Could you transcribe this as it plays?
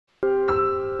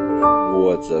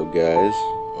What's up, guys?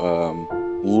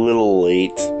 Little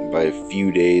late by a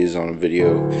few days on a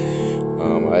video.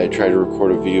 I tried to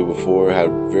record a video before, had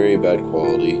very bad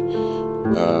quality.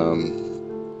 I'm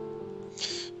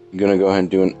gonna go ahead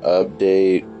and do an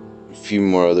update, a few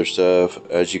more other stuff.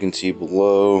 As you can see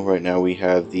below, right now we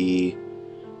have the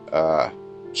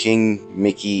King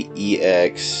Mickey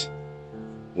EX,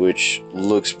 which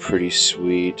looks pretty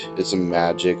sweet. It's a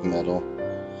magic medal.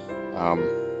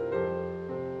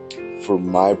 For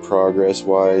my progress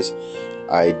wise,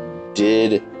 I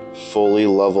did fully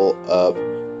level up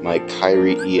my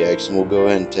Kyrie EX, and we'll go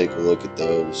ahead and take a look at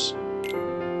those.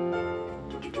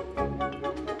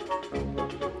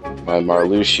 My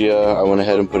Marluxia, I went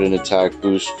ahead and put an attack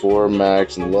boost for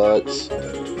Max and Lutz.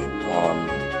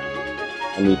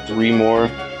 I need 3 more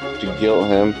to guilt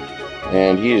him,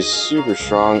 and he is super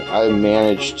strong. I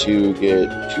managed to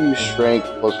get 2 strength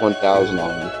plus 1000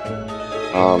 on him.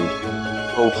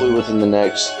 Hopefully within the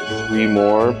next 3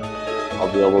 more, I'll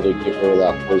be able to get rid of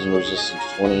that poison resistance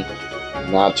 20.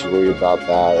 Not too worried about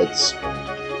that. It's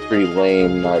pretty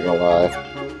lame, not gonna lie.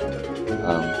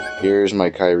 Here's my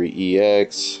Kyrie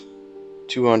EX,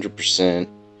 200%.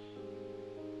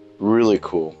 Really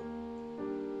cool.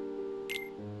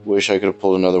 Wish I could have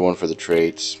pulled another one for the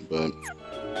traits, but.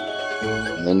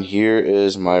 And then here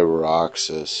is my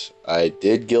Roxas. I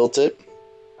did guilt it.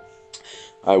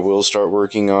 I will start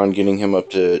working on getting him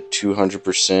up to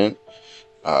 200%.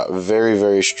 Very,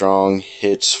 very strong.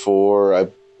 Hits for, I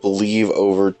believe,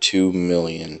 over 2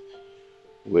 million,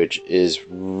 which is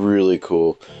really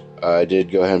cool. I did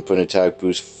go ahead and put an attack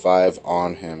boost 5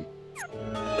 on him.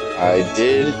 I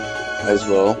did, as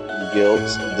well, guilt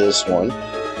this one.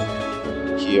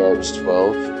 Key Arts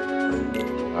 12.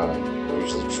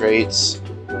 Here's the traits.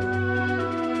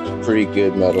 It's a pretty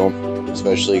good medal,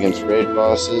 especially against raid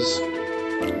bosses.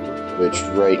 Which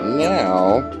right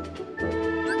now,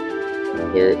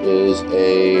 there is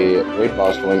a raid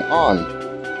boss going on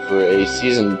for a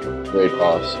season raid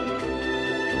boss.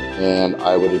 And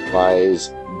I would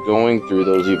advise going through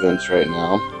those events right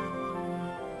now,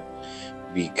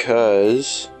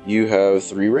 because you have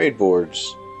 3 raid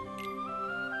boards.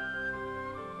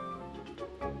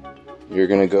 You're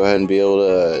going to go ahead and be able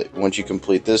to, once you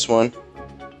complete this one,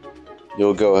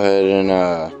 you'll go ahead and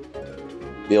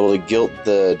be able to guilt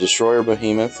the Destroyer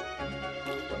Behemoth.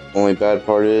 Only bad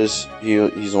part is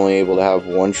he's only able to have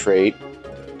 1 trait,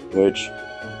 which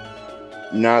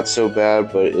not so bad,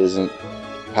 but isn't.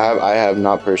 I have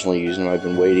not personally used him. I've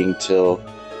been waiting till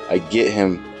I get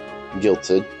him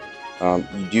guilted. You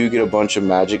do get a bunch of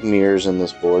magic mirrors in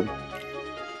this board,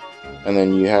 and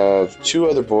then you have 2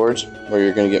 other boards where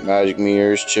you're going to get magic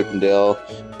mirrors, Chippendale,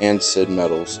 and Sid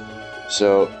medals.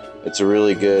 So it's a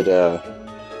really good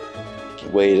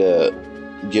way to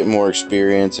get more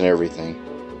experience and everything.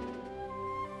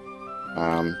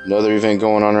 Another event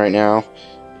going on right now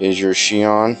is your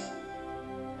Xion.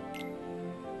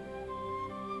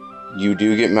 You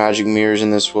do get magic mirrors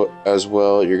in this as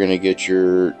well. You're going to get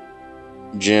your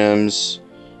gems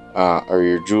or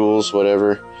your jewels,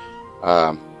 whatever.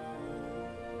 I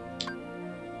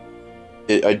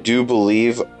do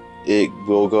believe it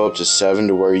will go up to 7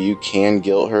 to where you can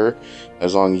guilt her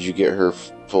as long as you get her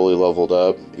fully leveled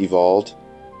up, evolved.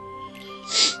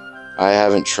 I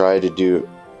haven't tried to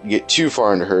get too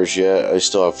far into hers yet. I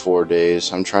still have 4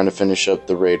 days. I'm trying to finish up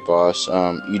the raid boss.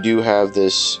 You do have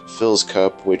this Phil's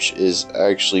Cup, which is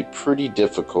actually pretty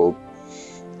difficult.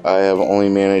 I have only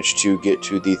managed to get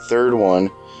to the 3rd one.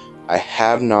 I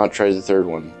have not tried the 3rd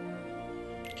one.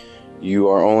 You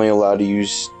are only allowed to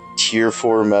use tier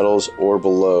 4 medals or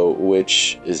below,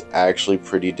 which is actually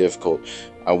pretty difficult.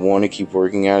 I want to keep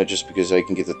working at it just because I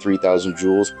can get the 3,000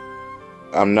 jewels.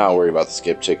 I'm not worried about the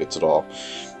skip tickets at all.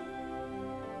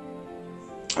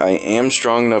 I am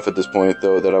strong enough at this point,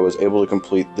 though, that I was able to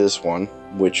complete this one,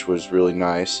 which was really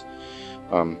nice.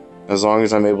 As long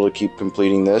as I'm able to keep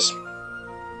completing this,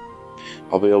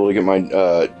 I'll be able to get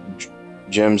my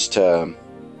gems to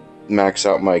max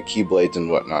out my keyblades and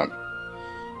whatnot.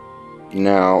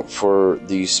 Now, for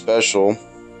the special,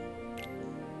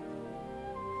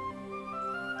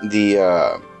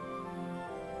 the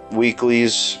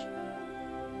weeklies,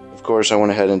 of course I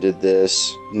went ahead and did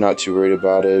this. Not too worried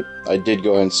about it. I did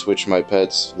go ahead and switch my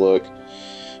pets look.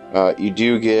 You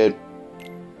do get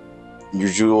your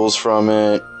jewels from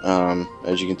it.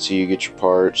 As you can see, you get your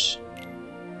parts.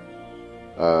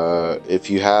 If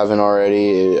you haven't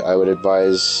already, I would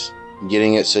advise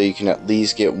getting it so you can at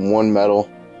least get 1 medal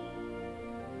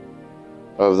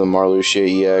of the Marluxia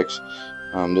EX.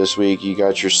 This week you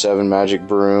got your 7 magic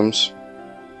brooms.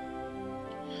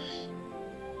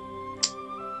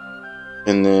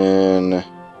 And then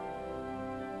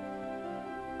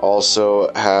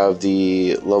also have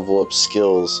the level up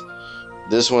skills.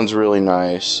 This one's really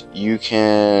nice. You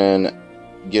can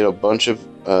get a bunch of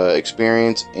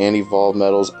experience and evolve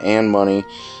medals and money.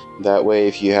 That way,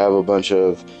 if you have a bunch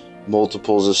of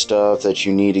multiples of stuff that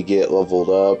you need to get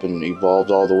leveled up and evolved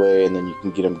all the way, and then you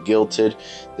can get them guilted,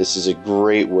 this is a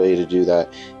great way to do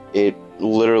that. It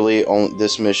literally,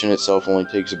 this mission itself only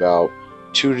takes about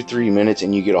 2 to 3 minutes,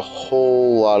 and you get a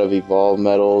whole lot of evolved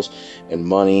medals and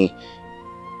money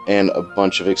and a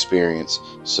bunch of experience.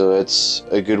 So it's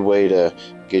a good way to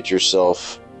get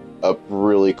yourself up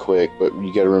really quick. But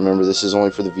you got to remember, this is only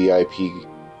for the VIP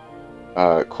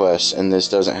quests, and this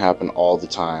doesn't happen all the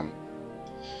time.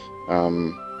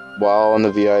 While on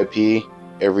the VIP,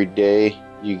 every day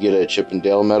you get a Chip and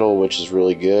Dale medal, which is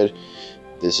really good.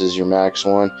 This is your max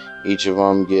one. Each of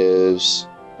them gives,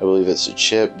 I believe it's a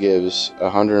chip, gives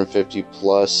 150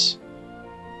 plus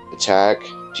attack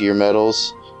to your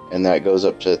medals, and that goes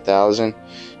up to 1,000.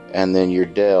 And then your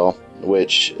Dale,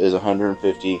 which is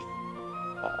 150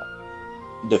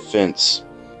 defense.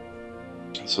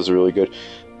 So it's really good.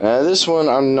 This one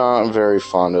I'm not very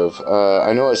fond of.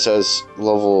 I know it says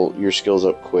level your skills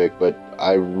up quick, but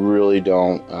I really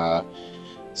don't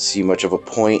see much of a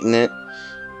point in it.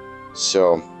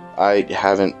 So I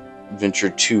haven't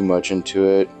ventured too much into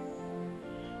it.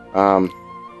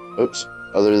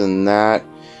 Other than that,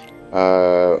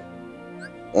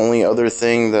 only other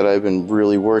thing that I've been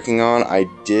really working on, I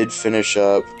did finish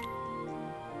up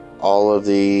all of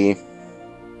the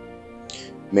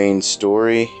main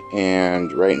story,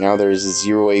 and right now there's a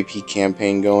 0 AP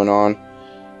campaign going on.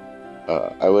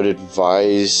 I would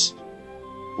advise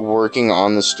working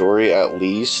on the story at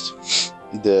least.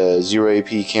 The 0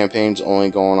 AP campaign's only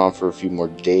going on for a few more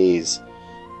days.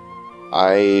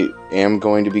 I am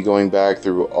going to be going back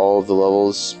through all of the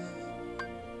levels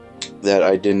that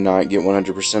I did not get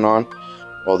 100% on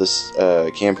while this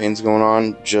campaign's going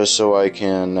on, just so I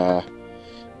can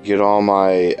get all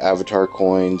my avatar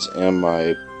coins and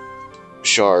my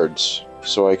shards,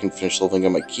 so I can finish leveling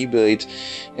up my Keyblades.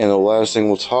 And the last thing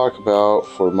we'll talk about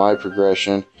for my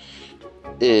progression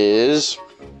is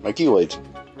my Keyblades.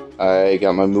 I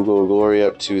got my Moogle of Glory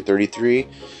up to 33.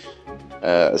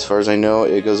 As far as I know,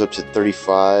 it goes up to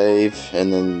 35,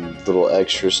 and then little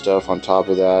extra stuff on top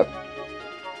of that.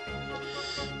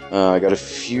 I got a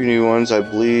few new ones. I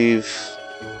believe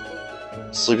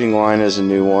Sleeping Lion is a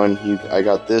new one. I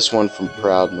got this one from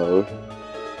Proud Mode.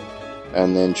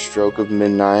 And then Stroke of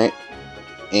Midnight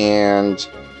and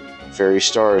Fairy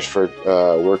Stars for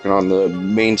working on the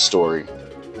main story.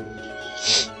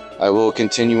 I will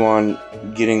continue on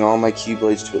getting all my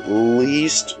Keyblades to at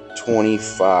least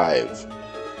 25.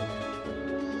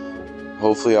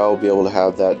 Hopefully I'll be able to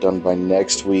have that done by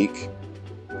next week.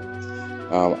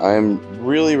 I'm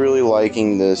really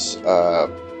liking this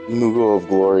Moogle of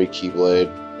Glory Keyblade.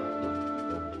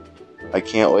 I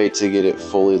can't wait to get it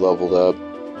fully leveled up.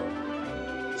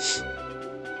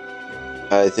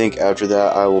 I think after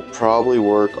that I will probably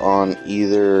work on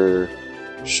either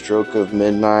Stroke of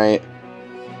Midnight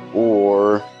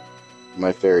or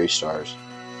my Fairy Stars.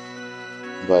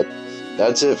 But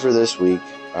that's it for this week.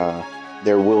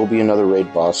 There will be another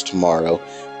raid boss tomorrow,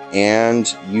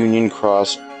 and Union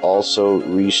Cross also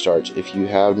restarts. If you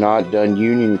have not done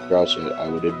Union Cross yet, I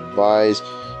would advise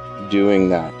doing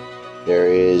that. There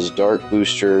is Dark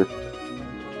Booster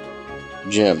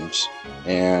gems,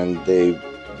 and they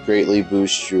greatly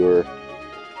boost your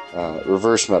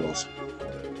reverse medals.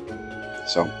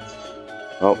 So,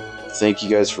 well, thank you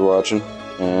guys for watching,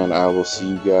 and I will see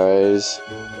you guys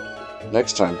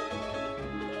next time.